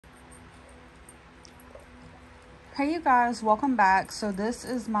Hey you guys, welcome back. So this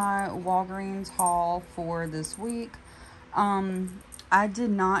is my Walgreens haul for this week. I did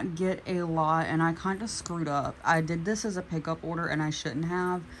not get a lot and I kind of screwed up. I did this as a pickup order and I shouldn't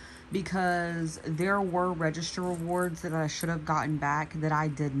have, because there were register rewards that I should have gotten back that I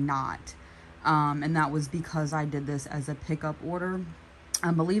did not. And that was because I did this as a pickup order.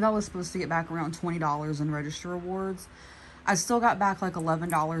 I believe I was supposed to get back around $20 in register rewards. I still got back like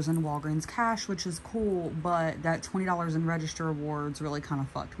 $11 in Walgreens cash, which is cool, but that $20 in register rewards really kind of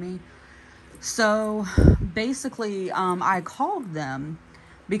fucked me. So basically, I called them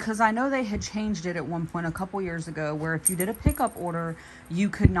because I know they had changed it at one point a couple years ago where if you did a pickup order, you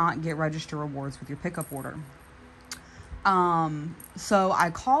could not get register rewards with your pickup order. So I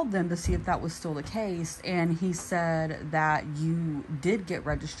called them to see if that was still the case, and he said that you did get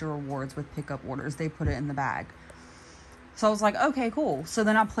register rewards with pickup orders. They put it in the bag. So I was like, okay, cool. So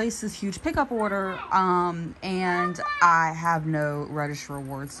then I placed this huge pickup order, and I have no register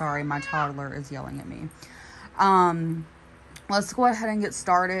rewards. Sorry, my toddler is yelling at me. Let's go ahead and get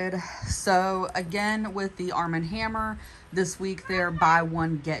started. So again, with the Arm & Hammer, this week they're buy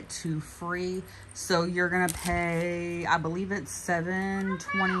one, get two free. So you're going to pay, I believe it's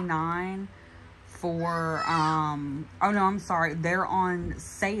 $7.29 for, oh no, I'm sorry. They're on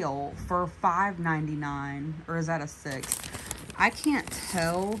sale for $5.99, or is that a 6? I can't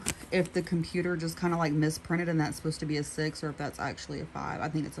tell if the computer just kind of like misprinted and that's supposed to be a 6 or if that's actually a 5. I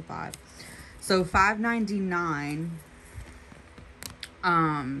think it's a 5. So $5.99,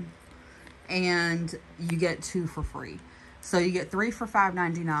 and you get 2 for free. So you get 3 for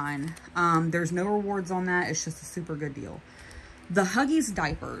 $5.99. There's no rewards on that. It's just a super good deal. The Huggies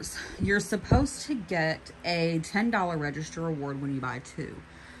diapers, you're supposed to get a $10 register reward when you buy 2.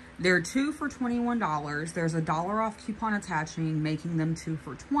 They're 2 for $21. There's a $1 off coupon attaching, making them 2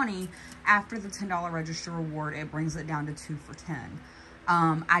 for $20. After the $10 register reward, it brings it down to 2 for $10.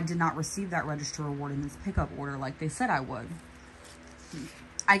 I did not receive that register reward in this pickup order like they said I would.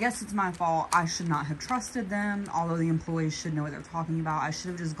 I guess it's my fault. I should not have trusted them, although the employees should know what they're talking about. I should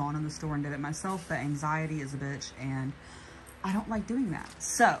have just gone in the store and did it myself, but anxiety is a bitch, and I don't like doing that.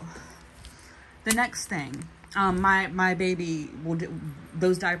 So the next thing, my baby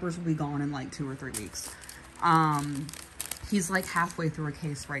those diapers will be gone in like 2 or 3 weeks. He's like halfway through a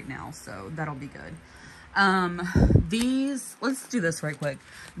case right now, so that'll be good. Let's do this right quick.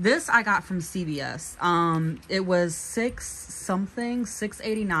 This I got from CVS. It was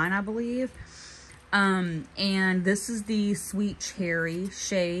 $6.89, I believe. And this is the sweet cherry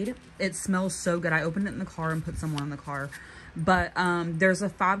shade. It smells so good. I opened it in the car and put some on the car. But there's a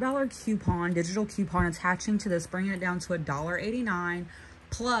 $5 coupon, digital coupon attaching to this, bringing it down to $1.89.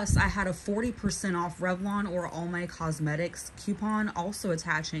 Plus, I had a 40% off Revlon or All My Cosmetics coupon also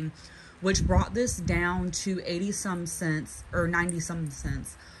attaching, which brought this down to 80-some cents or 90-some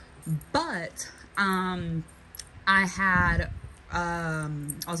cents. But I had, I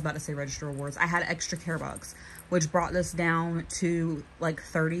was about to say register rewards. I had extra care bucks, which brought this down to like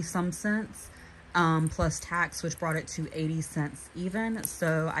 30-some cents. Plus tax, which brought it to 80 cents even.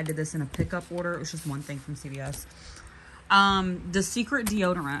 So I did this in a pickup order. It was just one thing from CVS. The Secret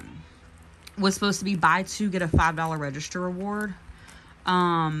deodorant was supposed to be buy 2, get a $5 register reward.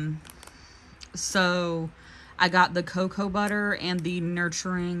 So I got the cocoa butter and the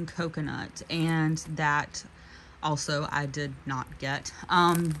nurturing coconut, and that also I did not get.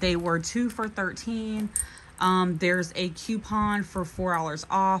 They were 2 for $13. There's a coupon for $4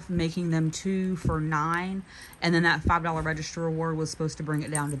 off, making them 2 for $9. And then that $5 register reward was supposed to bring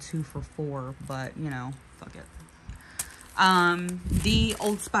it down to 2 for $4, but you know, fuck it. The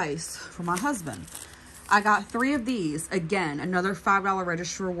Old Spice for my husband. I got 3 of these. Again, another $5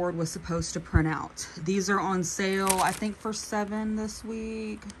 register reward was supposed to print out. These are on sale, I think for $7 this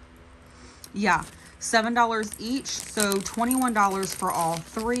week. Yeah, $7 each. So $21 for all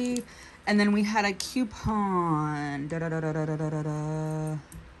 3. And then we had a coupon.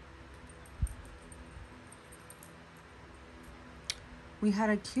 We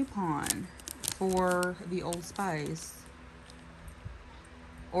had a coupon for the Old Spice.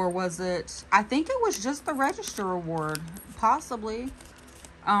 Or was it? I think it was just the register reward. Possibly.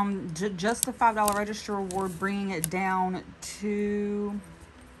 Just the $5 register reward, bringing it down to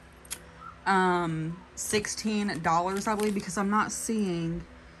 $16, I believe, because I'm not seeing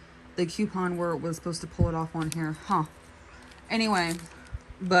the coupon where it was supposed to pull it off on here. Anyway,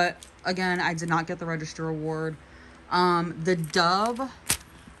 but again, I did not get the register reward. The Dove,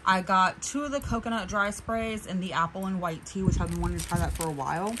 I got 2 of the coconut dry sprays and the apple and white tea, which I've been wanting to try that for a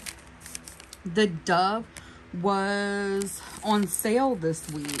while. The Dove was on sale this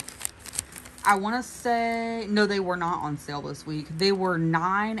week. I want to say, no, they were not on sale this week. They were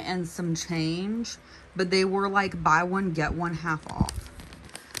 $9 and some change, but they were like buy one, get one half off.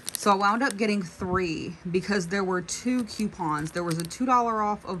 So I wound up getting 3 because there were 2 coupons. There was a $2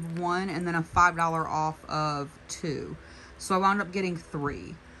 off of 1 and then a $5 off of 2. So I wound up getting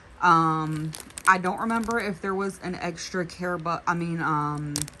 3. I don't remember if there was an extra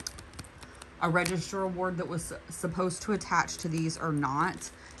a register award that was supposed to attach to these or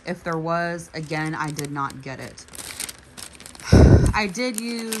not. If there was, again, I did not get it. I did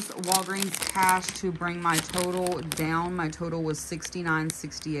use Walgreens cash to bring my total down. My total was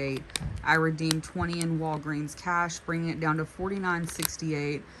 $69.68. I redeemed 20 in Walgreens cash, bringing it down to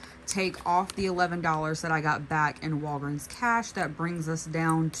 $49.68. Take off the $11 that I got back in Walgreens cash. That brings us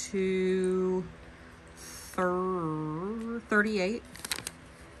down to $38.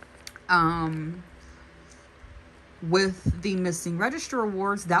 With the missing register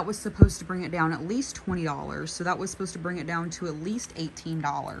awards, that was supposed to bring it down at least $20. So that was supposed to bring it down to at least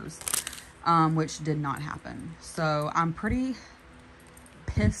 $18, which did not happen. So I'm pretty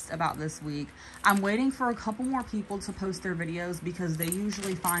pissed about this week. I'm waiting for a couple more people to post their videos because they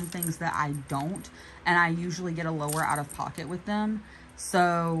usually find things that I don't, and I usually get a lower out of pocket with them.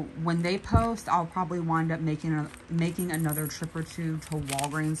 So when they post, I'll probably wind up making another trip or two to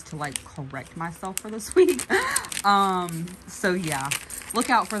Walgreens to like correct myself for this week. So yeah,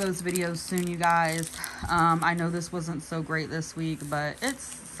 look out for those videos soon, you guys. I know this wasn't so great this week, but it's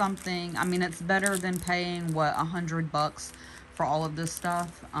something. I mean, it's better than paying what, $100 for all of this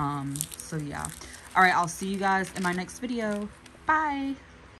stuff. So yeah. All right, I'll see you guys in my next video. Bye.